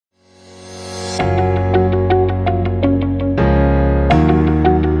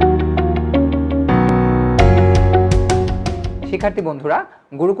শিক্ষার্থী বন্ধুরা,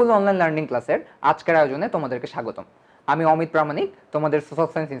 Gurukul online learning ক্লাসের আজকের আয়োজনে তোমাদেরকে স্বাগতম। আমি অমিত প্রামাণিক, তোমাদের সোশ্যাল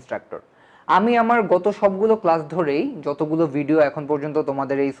সায়েন্স ইনস্ট্রাক্টর। আমি আমার গত সবগুলো ক্লাস ধরেই যতগুলো ভিডিও এখন পর্যন্ত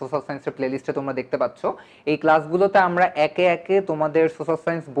তোমাদের এই সোশ্যাল সায়েন্সের প্লেলিস্টে তোমরা দেখতে পাচ্ছ, এই ক্লাসগুলোতে আমরা একে একে তোমাদের সোশ্যাল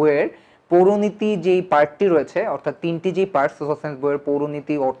সায়েন্স বইয়ের পৌরনীতি যেই পার্টটি রয়েছে, অর্থাৎ তিনটি যেই পার্ট সোশ্যাল সায়েন্স বইয়ের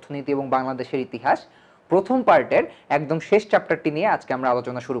পৌরনীতি, অর্থনীতি এবং বাংলাদেশের ইতিহাস, প্রথম পার্টের একদম শেষ চ্যাপ্টারটি নিয়ে আজকে আমরা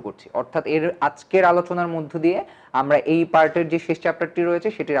আলোচনা শুরু করছি। অর্থাৎ এর আজকের আলোচনার মধ্য দিয়ে আমরা এই পার্টের যে শেষ চ্যাপ্টারটি রয়েছে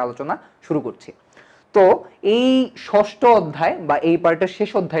সেটির আলোচনা শুরু করছি। তো এই ষষ্ঠ অধ্যায় বা এই পার্টের শেষ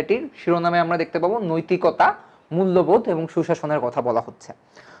অধ্যায়টির শিরোনামে আমরা দেখতে পাবো নৈতিকতা, মূল্যবোধ এবং সুশাসনের কথা বলা হচ্ছে।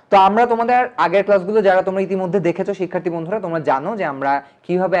 তো আমরা তোমাদের আগের ক্লাসগুলো যারা তোমরা ইতিমধ্যে দেখেছো শিক্ষার্থী বন্ধুরা, তোমরা জানো যে আমরা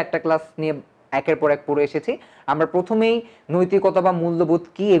কিভাবে একটা ক্লাস নিয়ে একের পর এক পড়ে এসেছি। আমরা প্রথমেই নৈতিকতা বা মূল্যবোধ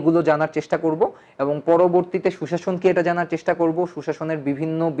কি এগুলো জানার চেষ্টা করব এবং পরবর্তীতে সুশাসন কি এটা জানার চেষ্টা করব, সুশাসনের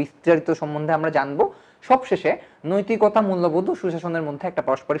বিভিন্ন বিস্তারিত সম্বন্ধে আমরা জানবো। সবশেষে নৈতিকতা, মূল্যবোধ ও সুশাসনের মধ্যে একটা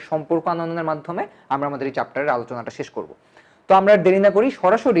পারস্পরিক সম্পর্ক আনয়নের মাধ্যমে আমরা আমাদের এই চ্যাপ্টারের আলোচনাটা শেষ করব। তো আমরা দেরি না করি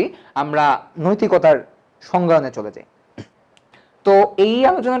সরাসরি আমরা নৈতিকতার সংজ্ঞানে চলে যাই। তো এই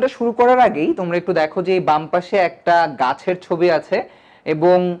আলোচনাটা শুরু করার আগেই তোমরা একটু দেখো যে এই বাম পাশে একটা গাছের ছবি আছে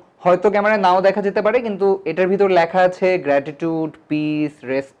এবং হয়তো ক্যামেরায় নাও দেখা যেতে পারে, কিন্তু এটার ভিতর লেখা আছে gratitude, piece,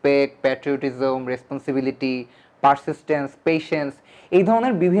 respect, patriotism, responsibility, persistence, patience, এই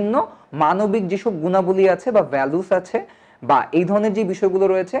ধরনের বিভিন্ন মানবিক যেসব গুণাবলী আছে বা ভ্যালুস আছে বা এই ধরনের যে বিষয়গুলো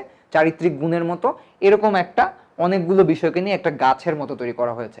রয়েছে চারিত্রিক গুণের মতো, এরকম একটা অনেকগুলো বিষয়কে নিয়ে একটা গাছের মতো তৈরি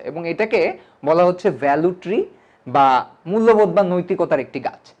করা হয়েছে এবং এটাকে বলা হচ্ছে ভ্যালু ট্রি বা মূল্যবোধ বা নৈতিকতার একটি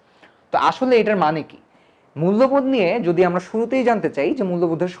গাছ। তো আসলে এটার মানে কি? মূল্যবোধ নিয়ে যদি আমরা শুরুতেই জানতে চাই যে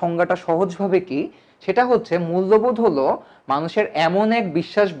মূল্যবোধের সংজ্ঞাটা সহজভাবে কি, সেটা হচ্ছে মূল্যবোধ হলো মানুষের এমন এক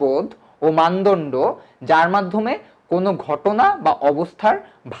বিশ্বাসবোধ ও মানদণ্ড যার মাধ্যমে কোনো ঘটনা বা অবস্থার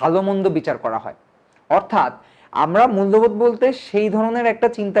ভালো মন্দ বিচার করা হয়। অর্থাৎ আমরা মূল্যবোধ বলতে সেই ধরনের একটা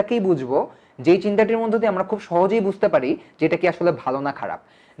চিন্তাকেই বুঝবো যেই চিন্তাটির মধ্যে দিয়ে আমরা খুব সহজেই বুঝতে পারি যে এটা কি আসলে ভালো না খারাপ।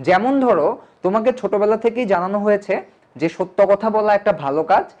 যেমন ধরো, তোমাকে ছোটবেলা থেকেই জানানো হয়েছে যে সত্য কথা বলা একটা ভালো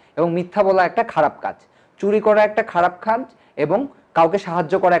কাজ এবং মিথ্যা বলা একটা খারাপ কাজ, চুরি করা একটা খারাপ কাজ এবং কাউকে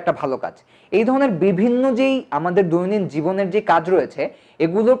সাহায্য করা একটা ভালো কাজ। এই ধরনের বিভিন্ন যেই আমাদের দৈনন্দিন জীবনের যে কাজ রয়েছে,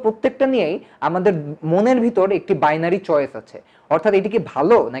 এগুলোর প্রত্যেকটা নিয়েই আমাদের মনের ভিতর একটি বাইনারি চয়েস আছে, অর্থাৎ এটি কি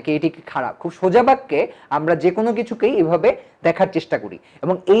ভালো নাকি এটি কি খারাপ। খুব সোজা বাক্যে আমরা যে কোনো কিছুকেই এভাবে দেখার চেষ্টা করি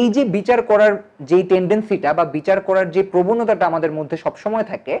এবং এই যে বিচার করার যেই টেন্ডেন্সিটা বা বিচার করার যে প্রবণতাটা আমাদের মধ্যে সবসময়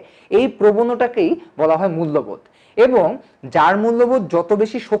থাকে, এই প্রবণতাকেই বলা হয় মূল্যবোধ। এবং যার মূল্যবোধ যত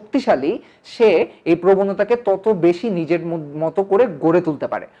বেশি শক্তিশালী, সে এই প্রবণতাকে তত বেশি নিজের মতো করে গড়ে তুলতে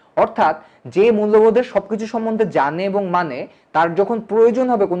পারে। অর্থাৎ যে মূল্যবোধের সবকিছু সম্বন্ধে জানে এবং মানে, তার যখন প্রয়োজন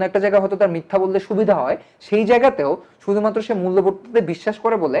হবে কোনো একটা জায়গায় হয়তো তার মিথ্যা বললে সুবিধা হয়, সেই জায়গাতেও শুধুমাত্র সে মূল্যবোধটাতে বিশ্বাস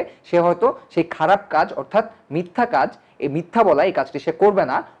করে বলে সে হয়তো সেই খারাপ কাজ অর্থাৎ মিথ্যা কাজ, এই মিথ্যা বলা এই কাজটি সে করবে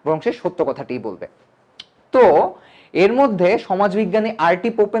না, বরং সে সত্য কথাটিই বলবে। তো এর মধ্যে সমাজবিজ্ঞানী আর.টি.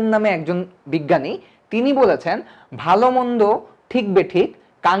 পোপেন নামে একজন বিজ্ঞানী, তিনি বলেছেন ভালো মন্দ, ঠিক বেঠিক,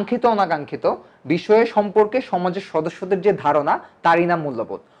 কাঙ্ক্ষিত অনাকাঙ্ক্ষিত বিষয়ে সম্পর্কে সমাজের সদস্যদের যে ধারণা, তারই নাম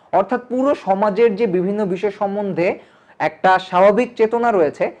মূল্যবোধ। অর্থাৎ পুরো সমাজের যে বিভিন্ন বিষয় সম্বন্ধে একটা স্বাভাবিক চেতনা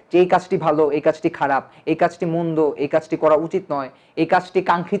রয়েছে যে এই কাজটি ভালো, এই কাজটি খারাপ, এই কাজটি মন্দ, এই কাজটি করা উচিত নয়, এই কাজটি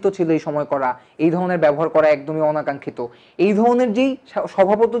কাঙ্ক্ষিত ছিল এই সময় করা, এই ধরনের ব্যবহার করা একদমই অনাকাঙ্ক্ষিত, এই ধরনের যেই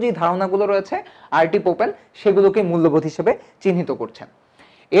স্বভাবত যে ধারণাগুলো রয়েছে আর.টি. পোপেন সেগুলোকে মূল্যবোধ হিসেবে চিহ্নিত করছেন।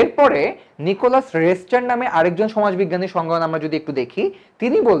 এরপরে নিকোলাস রেস্টার নামে আরেকজন সমাজবিজ্ঞানীর সংজ্ঞান আমরা যদি একটু দেখি,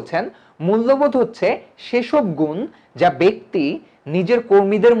 তিনি বলছেন মূল্যবোধ হচ্ছে সেসব গুণ যা ব্যক্তি নিজের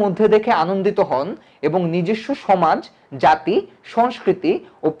কর্মীদের মধ্যে দেখে আনন্দিত হন এবং নিজস্ব সমাজ, জাতি, সংস্কৃতি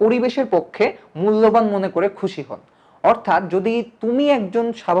ও পরিবেশের পক্ষে মূল্যবান মনে করে খুশি হন। অর্থাৎ যদি তুমি একজন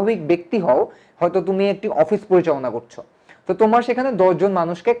স্বাভাবিক ব্যক্তি হও, হয়তো তুমি একটি অফিস পরিচালনা করছো, তো তোমার সেখানে 10 জন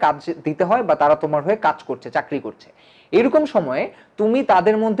মানুষকে কাজ দিতে হয় বা তারা তোমার হয়ে কাজ করছে, চাকরি করছে। এরকম সময়ে তুমি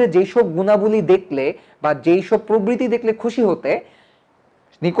তাদের মধ্যে যেই সব গুণাবলী দেখলে বা যেই সব প্রবৃত্তি দেখলে খুশি হতে,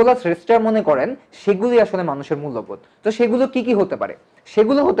 নিকোলাস রেস্টার মনে করেন সেগুলি আসলে মানুষের মূল্যবোধ। তো সেগুলো কি কি হতে পারে?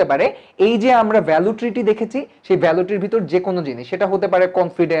 সেগুলো হতে পারে এই যে আমরা ভ্যালু ট্রিটি দেখেছি, সেই ভ্যালু ট্রির ভিতর যে কোনো জিনিস, সেটা হতে পারে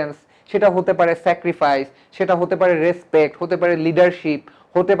কনফিডেন্স, সেটা হতে পারে স্যাক্রিফাইস, সেটা হতে পারে রেসপেক্ট, হতে পারে লিডারশিপ,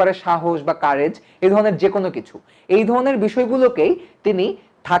 হতে পারে সাহস বা কারেজ, এই ধরনের যে কোনো কিছু। এই ধরনের বিষয়গুলোকেই তিনি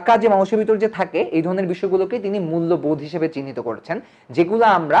থাকা যে মানুষের ভিতর যে থাকে, এই ধরনের বিষয়গুলোকে তিনি মূল্যবোধ হিসেবে চিহ্নিত করেছেন, যেগুলো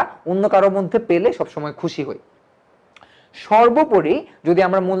আমরা অন্য কারোর মধ্যে পেলে সবসময় খুশি হই। সর্বোপরি যদি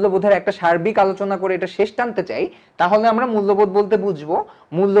আমরা মূল্যবোধের একটা সার্বিক আলোচনা করে এটা শেষ টানতে চাই, তাহলে আমরা মূল্যবোধ বলতে বুঝবো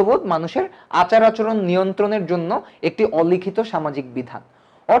মূল্যবোধ মানুষের আচার আচরণ নিয়ন্ত্রণের জন্য একটি অলিখিত সামাজিক বিধান।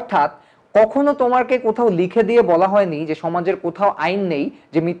 অর্থাৎ কখনো তোমাকে কোথাও লিখে দিয়ে বলা হয়নি যে সমাজের কোথাও আইন নেই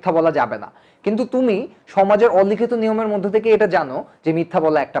যে মিথ্যা বলা যাবে না, কিন্তু তুমি সমাজের অলিখিত নিয়মের মধ্যে থেকে এটা জানো যে মিথ্যা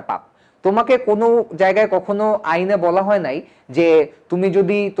বলা একটা পাপ। তোমাকে কোনো জায়গায় কখনো আইনে বলা হয় নাই যে তুমি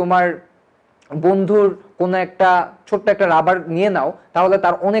যদি তোমার বন্ধুর কোনো একটা ছোট্ট একটা রাবার নিয়ে নাও তাহলে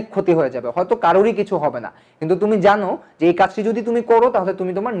তার অনেক ক্ষতি হয়ে যাবে, হয়তো কারোরই কিছু হবে না, কিন্তু তুমি জানো যে এই কাজটি যদি তুমি করো তাহলে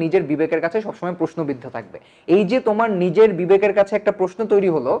তুমি তোমার নিজের বিবেকের কাছে সবসময় প্রশ্নবিদ্ধ থাকবে। এই যে তোমার নিজের বিবেকের কাছে একটা প্রশ্ন তৈরি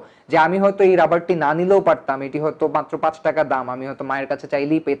হলো যে আমি হয়তো এই রাবারটি না নিলেও পারতাম, এটি হয়তো মাত্র 5 টাকা দাম, আমি হয়তো মায়ের কাছে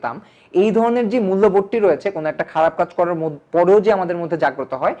চাইলেই পেতাম, এই ধরনের যে মূল্যবোধটি রয়েছে কোনো একটা খারাপ কাজ করার পরেও যে আমাদের মধ্যে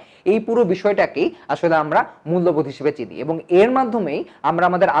জাগ্রত হয়, এই পুরো বিষয়টাকেই আসলে আমরা মূল্যবোধ হিসেবে চিনি, এবং এর মাধ্যমেই আমরা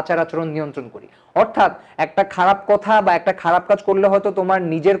আমাদের আচার আচরণ নিয়ন্ত্রণ করি। অর্থাৎ একটা খারাপ কথা বা একটা খারাপ কাজ করলে হয়তো তোমার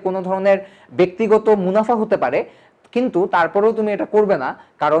নিজের কোনো ধরনের ব্যক্তিগত মুনাফা হতে পারে, কিন্তু তারপরেও তুমি এটা করবে না,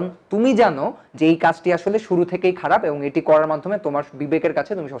 কারণ তুমি জানো যে এই কাজটি আসলে শুরু থেকেই খারাপ এবং এটি করার মাধ্যমে তোমার বিবেকের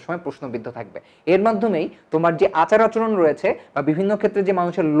কাছে তুমি সবসময় প্রশ্নবিদ্ধ থাকবে। এর মাধ্যমেই তোমার যে আচার আচরণ রয়েছে বা বিভিন্ন ক্ষেত্রে যে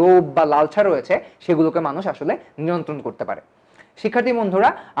মানুষের লোভ বা লালসা রয়েছে সেগুলোকে মানুষ আসলে নিয়ন্ত্রণ করতে পারে। শিক্ষার্থী বন্ধুরা,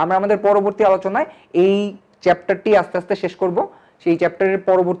 আমরা আমাদের পরবর্তী আলোচনায় এই চ্যাপ্টারটি আস্তে আস্তে শেষ করব। সেই চ্যাপ্টারের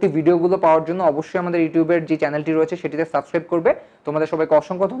পরবর্তী ভিডিওগুলো পাওয়ার জন্য অবশ্যই আমাদের ইউটিউবের যে চ্যানেলটি রয়েছে সেটিতে সাবস্ক্রাইব করবে। তোমাদের সবাইকে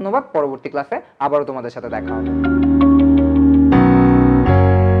অসংখ্য ধন্যবাদ। পরবর্তী ক্লাসে আবারও তোমাদের সাথে দেখা হবে।